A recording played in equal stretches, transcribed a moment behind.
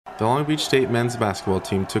The Long Beach State men's basketball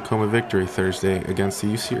team took home a victory Thursday against the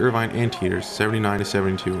UC Irvine Anteaters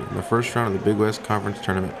 79-72 in the first round of the Big West Conference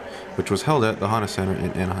Tournament, which was held at the Honda Center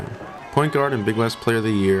in Anaheim. Point guard and Big West Player of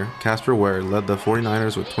the Year, Casper Ware, led the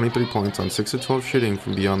 49ers with 23 points on 6 of 12 shooting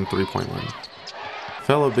from beyond the three-point line.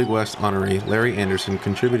 Fellow Big West honoree Larry Anderson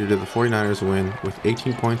contributed to the 49ers win with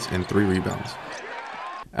 18 points and 3 rebounds.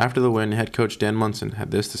 After the win, head coach Dan Munson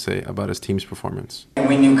had this to say about his team's performance.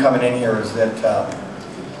 We knew coming in here is that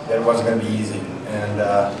it wasn't going to be easy, and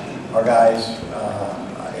our guys,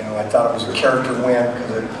 I thought it was a character win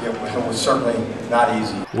because it was certainly not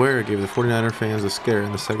easy. Ware gave the 49er fans a scare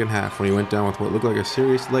in the second half when he went down with what looked like a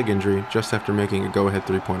serious leg injury just after making a go-ahead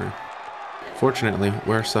three-pointer. Fortunately,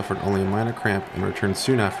 Ware suffered only a minor cramp and returned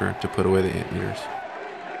soon after to put away the Anteaters.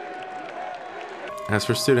 As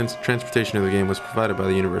for students, transportation to the game was provided by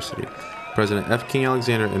the university. President F. King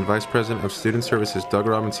Alexander and Vice President of Student Services Doug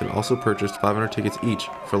Robinson also purchased 500 tickets each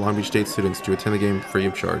for Long Beach State students to attend the game free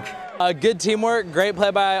of charge. Good teamwork, great play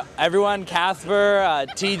by everyone, Casper,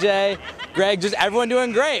 TJ, Greg, just everyone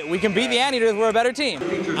doing great. We can beat the Anteaters, we're a better team.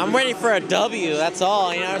 I'm ready for a W, that's all.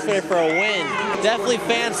 I'm just ready for a win. Definitely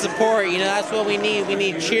fan support, that's what we need. We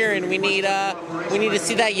need cheering, we need to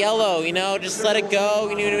see that yellow, just let it go.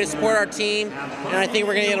 We need to support our team, and I think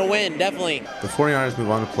we're going to get a win, definitely. The 49ers move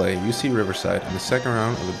on to play UC Riverside in the second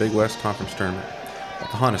round of the Big West Conference Tournament at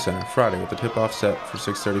the Honda Center Friday with the tip-off set for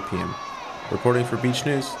 6:30 p.m. Reporting for Beach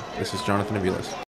News, this is Jonathan Aviles.